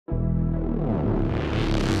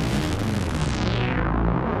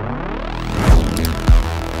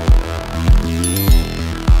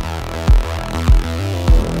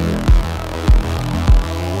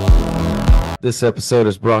This episode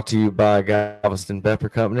is brought to you by Galveston Pepper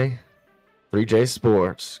Company, 3J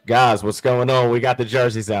Sports. Guys, what's going on? We got the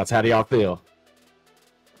jerseys out. How do y'all feel?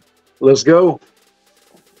 Let's go.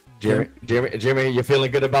 Jimmy, you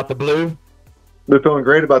feeling good about the blue? They're feeling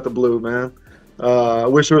great about the blue, man. I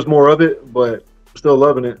wish there was more of it, but I'm still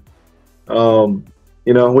loving it.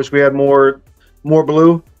 Wish we had more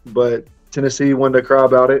blue, but Tennessee wanted to cry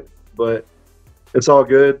about it. But it's all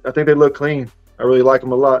good. I think they look clean. I really like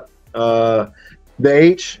them a lot. The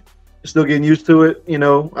H, still getting used to it. I don't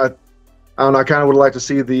know. I kind of would like to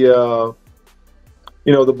see the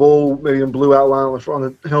bull maybe in blue outline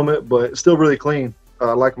on the helmet, but it's still really clean.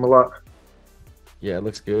 I like them a lot. Yeah, it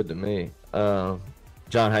looks good to me. John,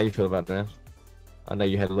 how you feel about that? I know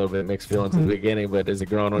you had a little bit of mixed feelings in the beginning, but is it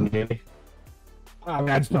growing on you any? I mean,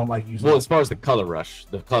 I just don't like using. Well, as far as the color rush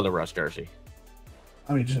jersey.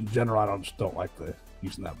 I mean, just in general, I just don't like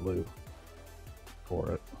using that blue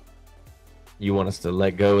for it. You want us to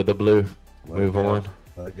let go of the blue, move on?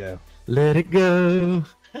 Let it go. Let it go.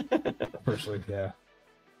 Personally, yeah.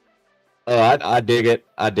 Oh, I dig it.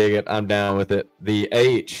 I'm down with it. The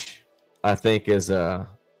H, I think, is kind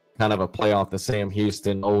of a play off the Sam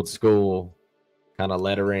Houston old school kind of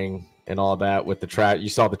lettering and all that with the trash. You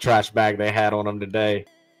saw the trash bag they had on them today.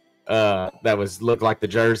 That looked like the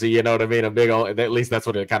jersey, you know what I mean? A big old, at least that's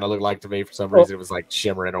what it kind of looked like to me. For some reason, it was like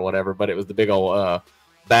shimmering or whatever, but it was the big old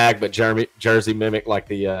bag, but jersey mimicked like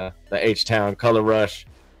the H-Town color rush.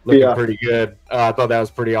 Looking pretty good. I thought that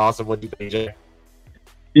was pretty awesome. What do you think, Jay?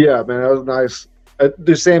 Yeah, man, that was nice.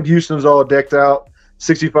 The Sam Houston's all decked out.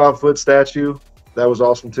 65-foot statue. That was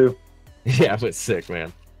awesome, too. Yeah, it was sick,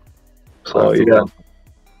 man. Oh, yeah.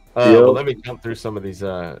 Well, let me jump through some of these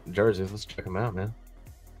jerseys. Let's check them out, man.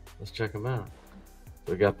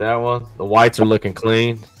 We got that one. The whites are looking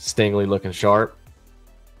clean. Stingley looking sharp.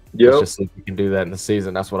 Yep. Let's just see if we can do that in the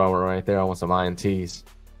season. That's what I want right there. I want some INTs.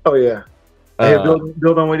 Oh, yeah.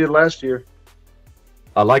 Build on what we did last year.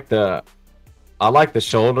 I like the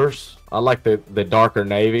shoulders. I like the darker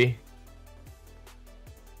navy.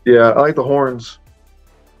 Yeah, I like the horns.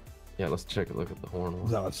 Yeah, let's take a look at the horn one.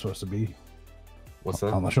 Is that what it's supposed to be? What's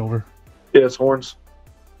that? On the shoulder? Yeah, it's horns.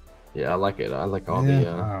 Yeah, I like it. I like all I the.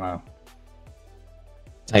 don't know.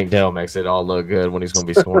 Tank Dell makes it all look good when he's going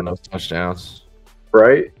to be scoring those touchdowns.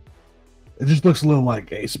 Right? It just looks a little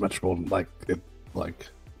like asymmetrical, But like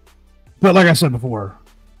I said before,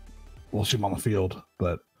 we'll see him on the field.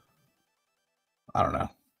 But I don't know.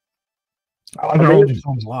 I like our old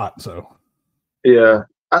songs a lot, so. Yeah,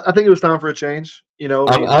 I think it was time for a change.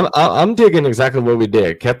 I'm digging exactly what we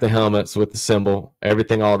did. Kept the helmets with the symbol,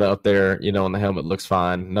 everything all up there. And the helmet looks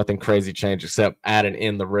fine. Nothing crazy changed except adding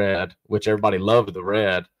in the red, which everybody loved the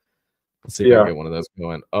red. Let's see if I can get one of those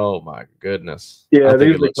going. Oh my goodness! Yeah,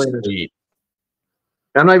 they look sweet.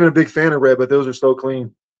 I'm not even a big fan of red, but those are so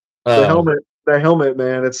clean. The helmet,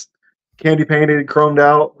 man, it's candy painted, chromed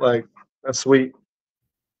out. Like, that's sweet.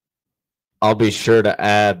 I'll be sure to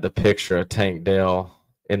add the picture of Tank Dell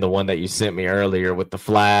in the one that you sent me earlier with the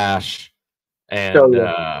flash and,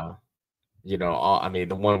 the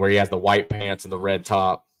one where he has the white pants and the red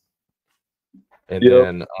top. And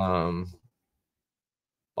then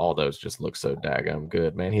all those just look so daggum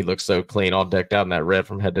good, man. He looks so clean, all decked out in that red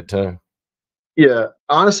from head to toe. Yeah,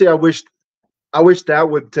 honestly, I wish that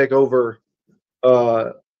would take over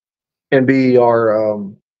and be our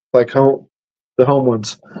the home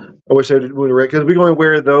ones. I wish they would, because we're going to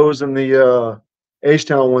wear those in the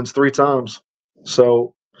H-Town ones 3 times.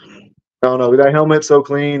 So I don't know. That helmet's so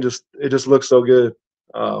clean, it just looks so good.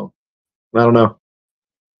 I don't know.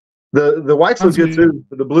 The whites look good too.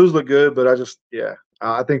 The blues look good, but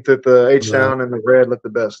I think that the H-Town and the red look the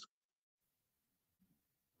best.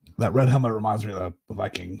 That red helmet reminds me of the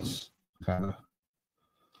Vikings, kind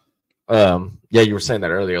of. Yeah, you were saying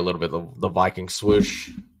that earlier a little bit. The Viking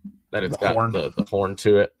swoosh, that it's got the horn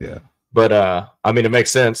to it. Yeah, but it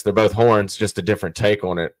makes sense. They're both horns, just a different take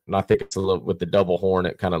on it. And I think it's a little with the double horn.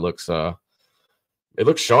 It kind of looks it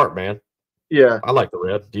looks sharp, man. Yeah, I like the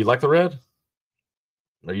red. Do you like the red?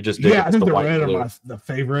 Or you just I think the white red blue? are the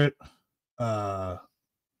favorite out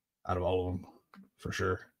of all of them for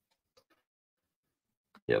sure.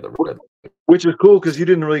 Yeah, the red. Which is cool because you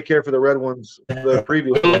didn't really care for the red ones, the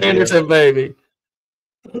previous ones. Anderson, baby.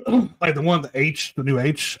 Like the one, the new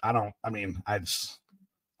H. I don't.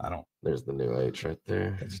 There's the new H right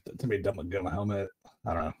there. To me, it doesn't look good on the helmet.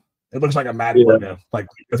 I don't know. It looks like a Madden logo. Like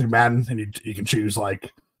you go through Madden and you can choose like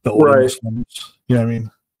the old ones. You know what I mean?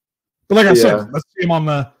 But like I said, let's see him on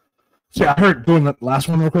the. See, I heard doing the last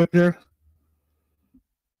one real quick here.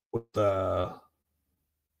 With that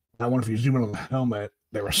one, if you zoom in on the helmet,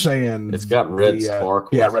 they were saying it's got red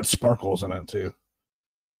sparkles. Yeah, red sparkles in it too.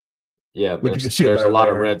 Yeah, there's a lot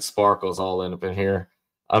of red sparkles all in up in here.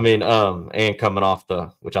 I mean, and coming off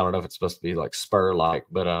which I don't know if it's supposed to be like spur like,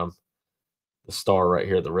 but the star right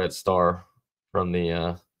here, the red star from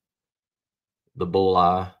the bull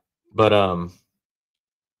eye. But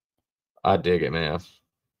I dig it, man.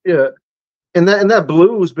 Yeah. And that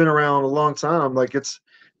blue has been around a long time. Like it's,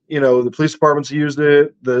 the police departments used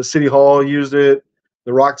it, the city hall used it,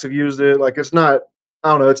 the Rocks have used it. Like it's not, I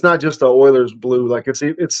don't know, it's not just the Oilers blue. Like it's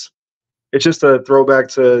just a throwback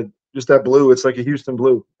to just that blue. It's like a Houston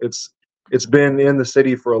blue. It's been in the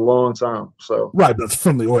city for a long time. So right, but it's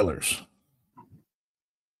from the Oilers.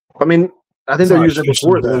 I mean, I think they're using it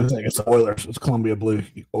before that. It's the Oilers. It's Columbia blue,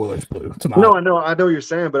 Oilers blue. No, I know what you're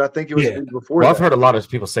saying, but I think it was before. Well, I've heard a lot of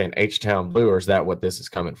people saying H-Town blue, or is that what this is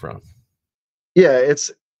coming from? Yeah,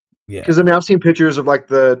 because I mean I've seen pictures of like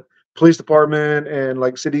the police department and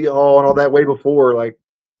like city hall and all that way before. Like,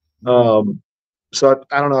 so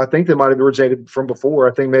I don't know. I think they might have originated from before.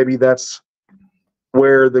 I think maybe that's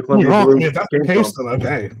where the Columbia blue if that's the case, then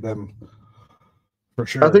okay, then for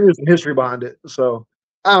sure. I think there's some history behind it. So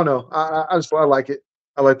I don't know. I like it.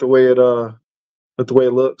 I like the way it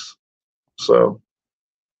looks. So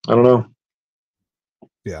I don't know.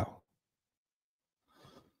 Yeah.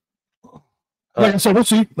 So we'll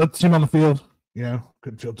see. Let's see him on the field.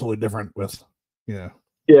 Could feel totally different with. Yeah,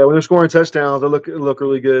 when they're scoring touchdowns, they look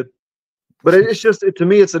really good. But it's just to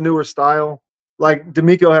me, it's a newer style. Like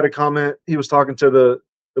D'Amico had a comment. He was talking to the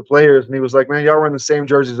players, and he was like, "Man, y'all wearing the same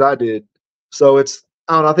jerseys I did." So I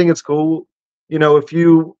don't know. I think it's cool. If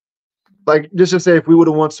you just to say, if we would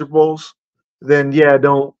have won Super Bowls, then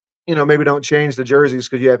maybe don't change the jerseys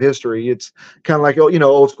because you have history. It's kind of like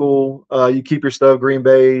old school. You keep your stuff, Green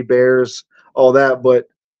Bay, Bears, all that, but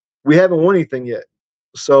we haven't won anything yet.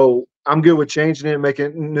 So I'm good with changing it, making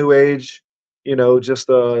it new age, just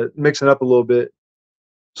mixing up a little bit.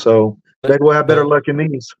 So maybe we'll have better luck in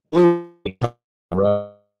these. I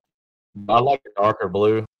like the darker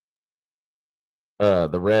blue.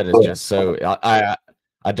 The red is just so I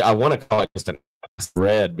want to call it just a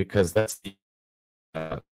red because that's the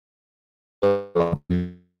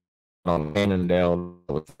on Annandale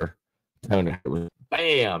with their tone. It was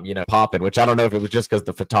bam, popping. Which I don't know if it was just because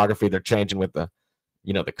the photography they're changing with the,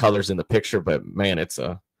 the colors in the picture. But man, it's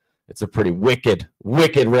a pretty wicked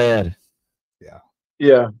red. Yeah,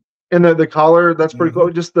 yeah, and the collar that's pretty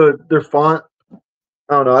cool. Just their font. I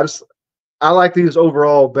don't know. I like these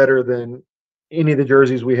overall better than any of the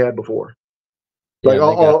jerseys we had before. Like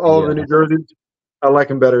all the new jerseys, I like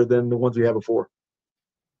them better than the ones we had before.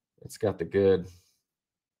 It's got the good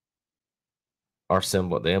our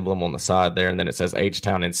symbol, the emblem on the side there, and then it says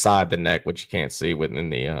H-Town inside the neck, which you can't see within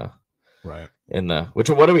the right. In the what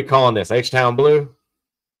are we calling this? H-Town blue?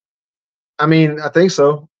 I mean, I think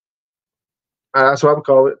so. That's what I would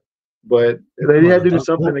call it. But they had to do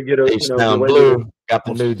something to get a H-Town blue. Got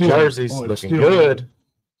the new jerseys looking good.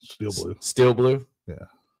 Steel blue. Steel blue. Yeah.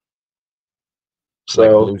 So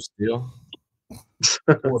like blue steel.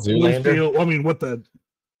 Steel. I mean, what the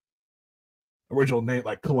original name,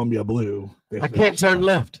 like Columbia blue. I can't turn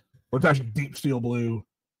left. Well, it's actually deep steel blue,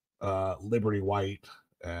 Liberty white,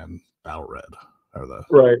 and battle red. Are the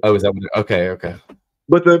right? Oh, is that okay?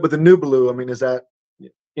 But the new blue. I mean, is that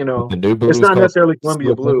the new blue? It's not necessarily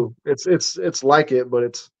Columbia blue. It's like it, but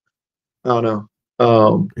it's I don't know.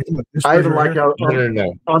 I even like how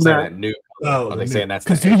no. On that new. Oh, are they saying that's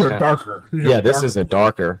because these are darker. This is a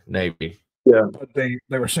darker navy. Yeah, but they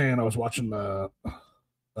were saying, I was watching the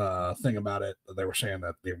thing about it. They were saying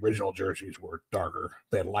that the original jerseys were darker.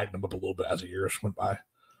 They had lightened them up a little bit as the years went by.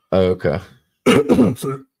 Oh, okay.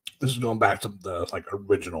 So this is going back to the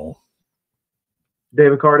original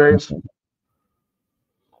David Carr days.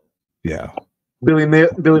 Yeah, Billy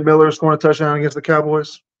Miller scoring a touchdown against the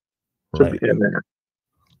Cowboys. Right. In there.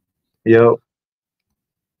 Yep.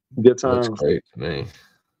 Good times. Looks great to me.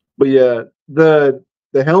 But yeah, the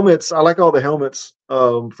helmets, I like all the helmets,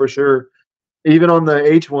 for sure. Even on the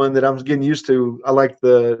H1 that I'm getting used to, I like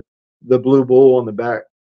the blue bull on the back.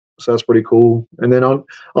 So that's pretty cool. And then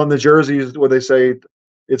on the jerseys where they say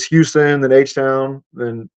it's Houston, then H-Town,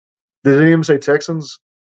 then did they even say Texans?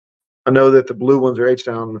 I know that the blue ones are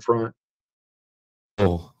H-Town in the front.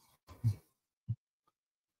 Oh.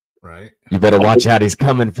 Right. You better watch out. He's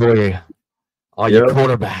coming for you. All your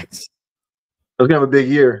quarterbacks. I was going to have a big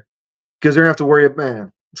year because they're going to have to worry about,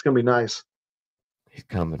 man, it's going to be nice. He's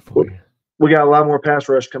coming for you. We got a lot more pass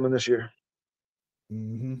rush coming this year.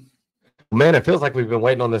 Mm-hmm. Man, it feels like we've been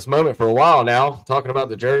waiting on this moment for a while now, talking about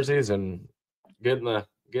the jerseys and getting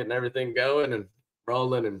everything going and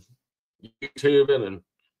rolling and YouTubing, and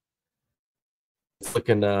it's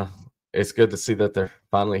looking. It's good to see that they're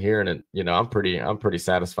finally here, and I'm pretty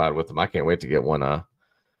satisfied with them. I can't wait to get one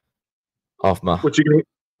off my what are you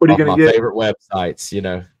gonna get? Favorite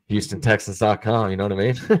websites. HoustonTexans.com. You know what I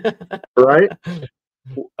mean? Right.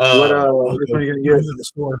 Which one are you gonna get? The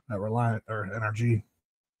store at Reliant or NRG.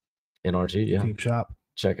 NRG, yeah. Team shop.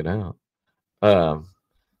 Check it out. Well,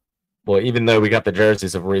 even though we got the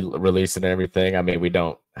jerseys of releasing and everything, I mean, we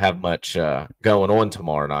don't have much going on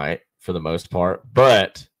tomorrow night for the most part.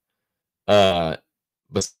 But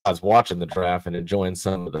besides watching the draft and enjoying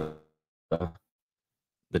some of the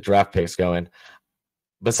draft picks going,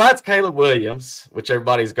 besides Caleb Williams, which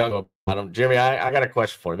everybody's going about him, Jimmy, I got a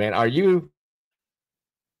question for you, man. Are you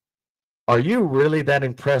really that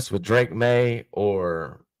impressed with Drake May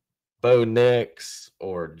or Bo Nix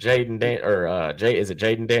or Jaden is it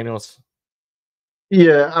Jaden Daniels?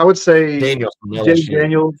 Yeah, I would say Daniels. Jaden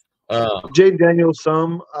Daniels. Jaden Daniels.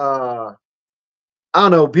 I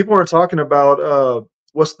don't know. People aren't talking about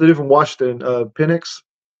what's the dude from Washington? Penix,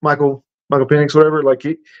 Michael Penix, whatever. Like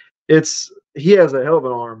he has a hell of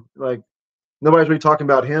an arm. Like nobody's really talking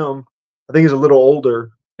about him. I think he's a little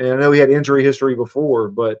older, and I know he had injury history before,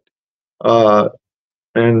 but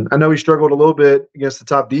and I know he struggled a little bit against the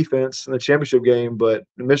top defense in the championship game, but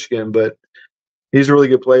in Michigan, but he's a really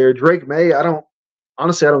good player. Drake May, I don't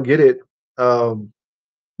get it.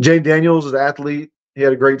 Jay Daniels is an athlete. He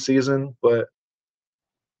had a great season, but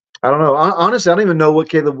I don't know. Honestly, I don't even know what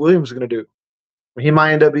Caleb Williams is going to do. He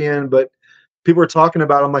might end up being, but people are talking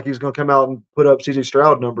about him like he's going to come out and put up C.J.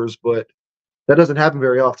 Stroud numbers, but that doesn't happen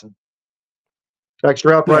very often. Like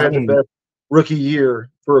Stroud probably had the best rookie year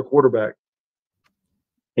for a quarterback.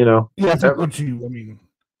 Yeah, I think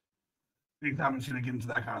anytime you're going to get into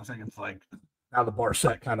that kind of thing, it's like now the bar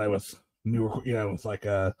set kind of with newer, with like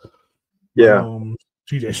CJ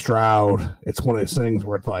Stroud. It's one of those things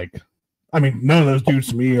where it's like, none of those dudes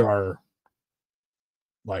to me are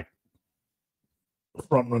like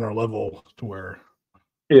front runner level to where.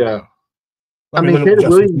 Yeah. Caleb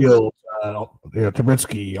Williams,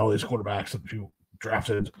 Trubisky, all these quarterbacks that you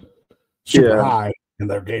drafted super high, and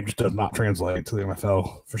their game just does not translate to the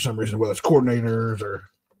NFL for some reason, whether it's coordinators or,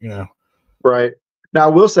 Right. Now, I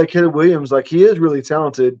will say Caleb Williams, like he is really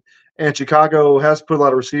talented, and Chicago has put a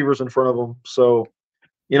lot of receivers in front of him. So,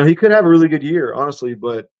 he could have a really good year, honestly,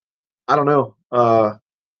 but I don't know.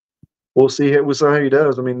 We'll see. We'll see how he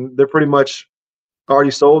does. They're pretty much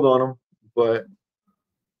already sold on him, but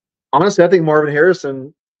honestly, I think Marvin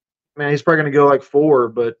Harrison, man, he's probably going to go like 4,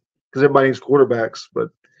 but because everybody needs quarterbacks, but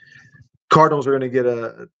Cardinals are going to get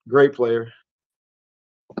a great player.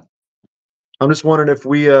 I'm just wondering if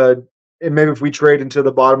maybe if we trade into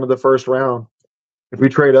the bottom of the first round, if we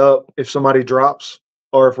trade up, if somebody drops,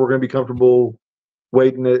 or if we're going to be comfortable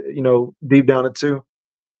waiting at, deep down at 2.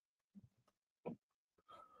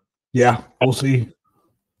 Yeah, we'll see.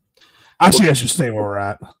 I see us just staying where we're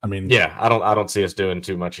at. Yeah, I don't see us doing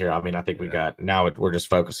too much here. I think we're just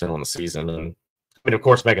focusing on the season, and of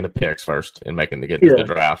course, making the picks first and making get to the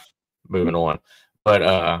draft, moving on. But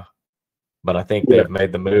I think they've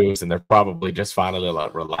made the moves, and they're probably just finally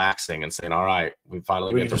relaxing and saying, "All right, we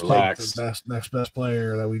finally get to relax." The next best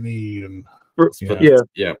player that we need, and put the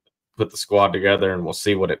squad together, and we'll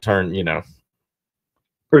see what it turns.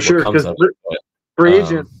 For sure, because free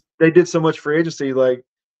agent, they did so much free agency. Like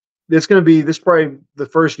it's going to be probably the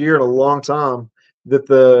first year in a long time that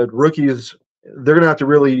the rookies they're going to have to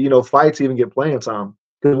really fight to even get playing time,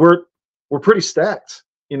 because we're pretty stacked.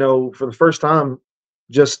 For the first time,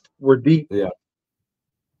 just we're deep. Yeah.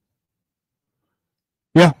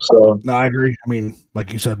 So no, I agree.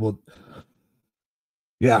 Like you said,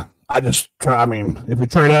 I just try. If we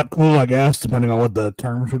trade up, cool, I guess, depending on what the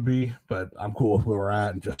terms would be. But I'm cool with where we're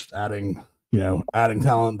at and just adding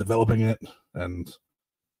talent, developing it, and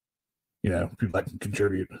people that can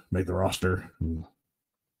contribute, make the roster. And,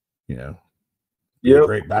 be a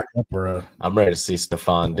great backup or I'm ready to see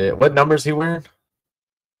Stephon Diggs. What number is he wearing?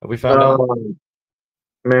 Have we found out?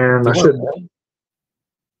 Man, I should.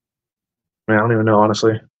 Man, I don't even know,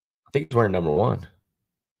 honestly. I think he's wearing number 1.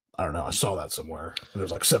 I don't know. I saw that somewhere.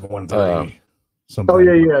 There's like 713. Oh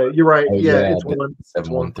yeah, you're right. It's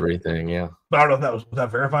 713 thing. Yeah, but I don't know if was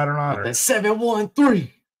that verified or not. Or?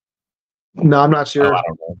 713. No, I'm not sure. I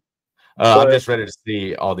don't know. I'm just ready to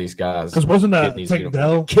see all these guys. Because wasn't that Tank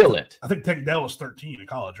Dell? Kill it. I think Tank Dell was 13 in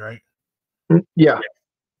college, right? Yeah.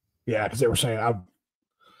 Yeah, because they were saying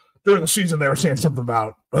during the season they were saying something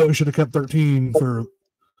about we should have kept 13 for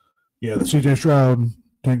the CJ Stroud,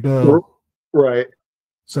 Tank Dell, right?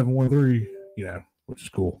 713, which is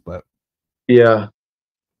cool, but yeah.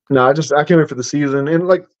 No, I can't wait for the season, and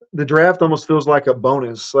like the draft almost feels like a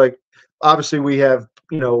bonus. Like obviously we have,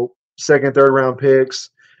 second, third round picks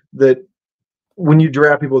that when you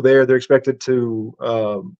draft people there, they're expected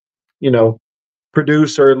to,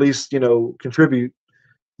 produce or at least, contribute.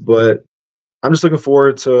 But I'm just looking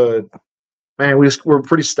forward to, man, we're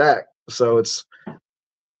pretty stacked. So it's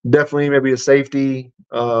definitely maybe a safety,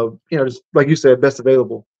 just like you said, best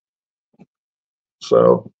available.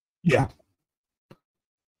 So, yeah.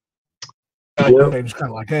 Yep. They just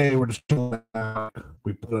kind of like, hey, we're just chilling out.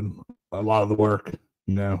 We put in a lot of the work,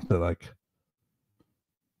 to like,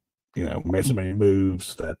 made so many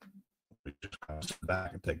moves that we just kind of sit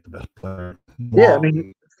back and take the best player. Yeah, I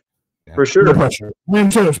mean, for sure. The pressure.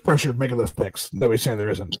 I'm sure there's pressure making those picks. Nobody's saying there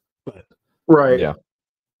isn't. But right. Yeah.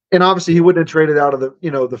 And obviously he wouldn't have traded out of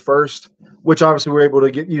the first, which obviously we're able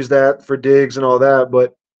to use that for Diggs and all that,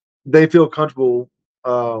 but they feel comfortable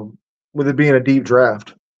with it being a deep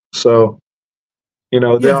draft. So, they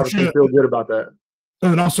obviously feel good about that.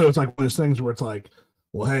 And also it's like one of those things where it's like,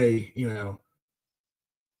 well, hey,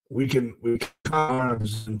 we can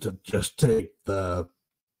to just take the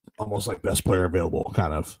almost like best player available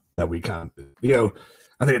kind of that we kind of,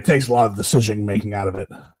 I think it takes a lot of decision making out of it,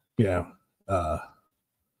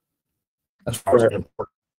 as far as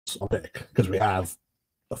importance on pick, because we have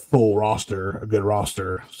a full roster, a good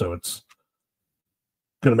roster, so it's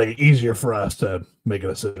going to make it easier for us to make a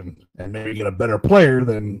decision and maybe get a better player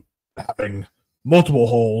than having multiple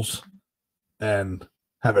holes and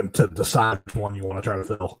having to decide which one you want to try to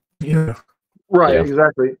fill. Right,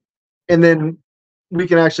 exactly. And then we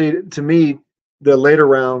can actually, to me, the later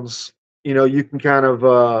rounds, you can kind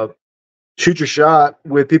of shoot your shot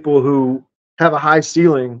with people who have a high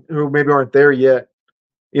ceiling who maybe aren't there yet.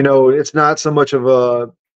 It's not so much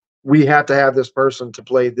of we have to have this person to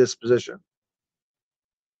play this position.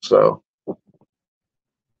 So,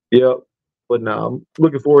 yep. But no, I'm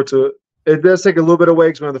looking forward to it. It does take a little bit away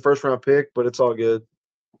because we have the first round pick, but it's all good.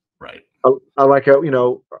 Right. I like how,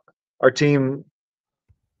 our team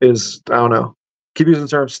is, I don't know, keep using the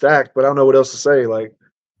term stacked, but I don't know what else to say. Like,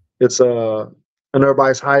 it's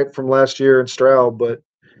everybody's hype from last year in Stroud, but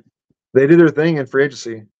they did their thing in free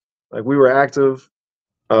agency. Like, we were active.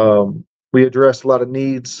 We addressed a lot of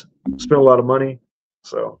needs, spent a lot of money.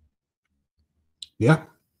 So, yeah.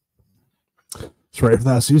 It's ready for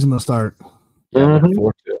that season to start. Yeah, looking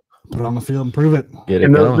forward to it. Put it on the field and prove it. Get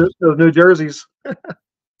it going. Those new jerseys.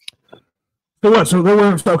 So what? So they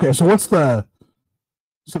were okay. So what's the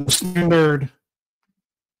standard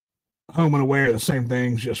home and away are the same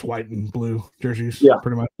things, just white and blue jerseys? Yeah,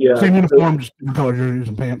 pretty much. Yeah, same uniform, just different color jerseys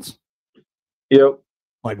and pants. Yep.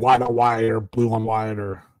 Like white on white or blue on white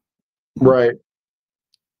or right.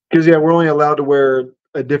 Because we're only allowed to wear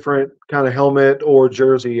a different kind of helmet or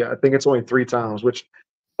jersey. I think it's only 3 times, which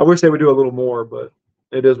I wish they would do a little more, but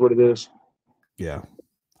it is what it is. Yeah,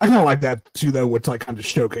 I kind of like that too, though. It's like kind of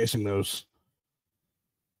showcasing those.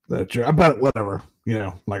 But whatever,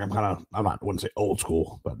 like wouldn't say old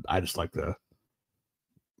school, but I just like the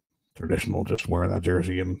traditional, just wearing that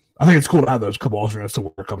jersey, and I think it's cool to have those couple alternates to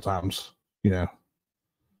wear a couple times,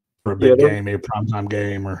 for a big game, maybe a primetime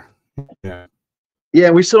game, or Yeah,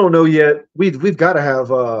 we still don't know yet. We've got to have.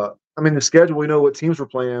 The schedule. We know what teams we're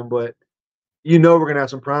playing, but we're gonna have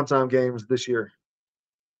some primetime games this year.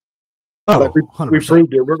 Oh, like we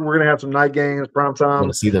proved it. We're gonna have some night games, primetime. I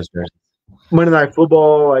want to see those jerseys. Monday Night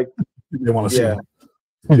Football, like they want to see them.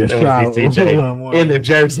 In the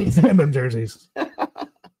jerseys. In the jerseys.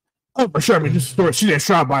 Oh, for sure. I mean, just CJ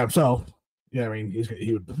Stroud by himself. Yeah, I mean,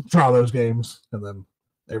 he would draw those games, and then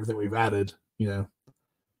everything we've added, it's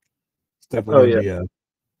definitely going to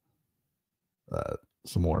be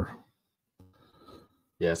some more.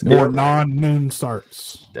 Yes, more non-noon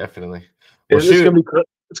starts. Definitely. It's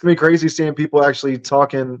gonna be crazy seeing people actually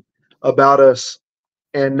talking about us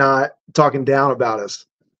and not talking down about us.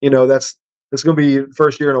 It's going to be the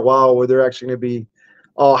first year in a while where they're actually going to be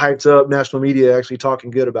all hyped up, national media actually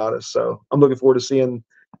talking good about us. So I'm looking forward to seeing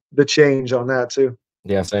the change on that too.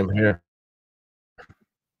 Yeah, same here.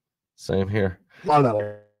 Same here. A lot of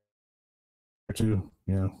that too,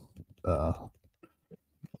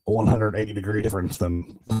 180-degree difference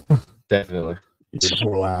than definitely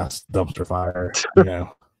before last dumpster fire.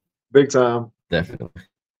 Big time. Definitely.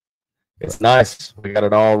 It's nice. We got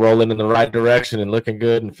it all rolling in the right direction and looking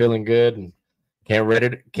good and feeling good, and can't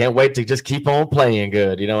wait to just keep on playing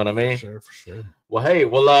good. You know what I mean? For sure. Well, hey,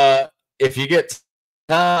 if you get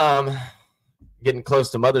time, getting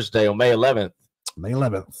close to Mother's Day on May 11th. May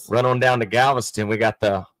 11th. Run on down to Galveston. We got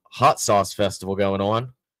the Hot Sauce Festival going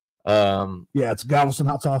on. It's Galveston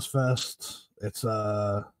Hot Sauce Fest. It's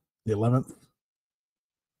the 11th.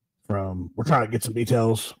 We're trying to get some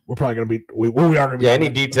details. We're probably going to be we are going to be. Yeah, any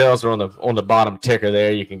details are on the bottom ticker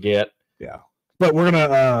there. You can get. Yeah, but we're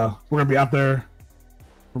gonna be out there.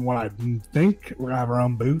 From what I think, we're gonna have our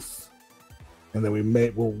own booth, and then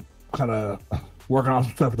we'll kind of working on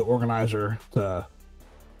some stuff with the organizer to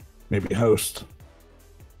maybe host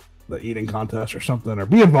the eating contest or something, or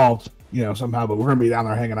be involved, somehow. But we're gonna be down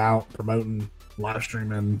there hanging out, promoting, live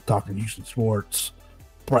streaming, talking Houston sports,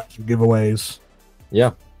 some giveaways.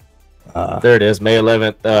 Yeah. There it is, May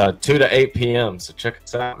 11th, 2 to 8 p.m. So check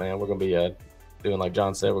us out, man. We're going to be doing, like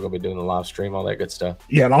John said, we're going to be doing the live stream, all that good stuff.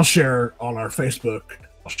 Yeah, and I'll share on our Facebook,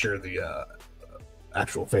 I'll share the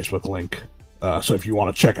actual Facebook link. So if you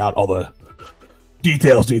want to check out all the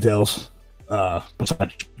details,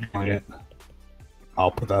 besides it,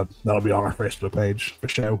 I'll put that'll be on our Facebook page for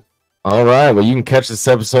show. All right. Well, you can catch this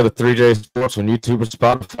episode of 3J Sports on YouTube or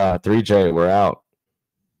Spotify. 3J, we're out.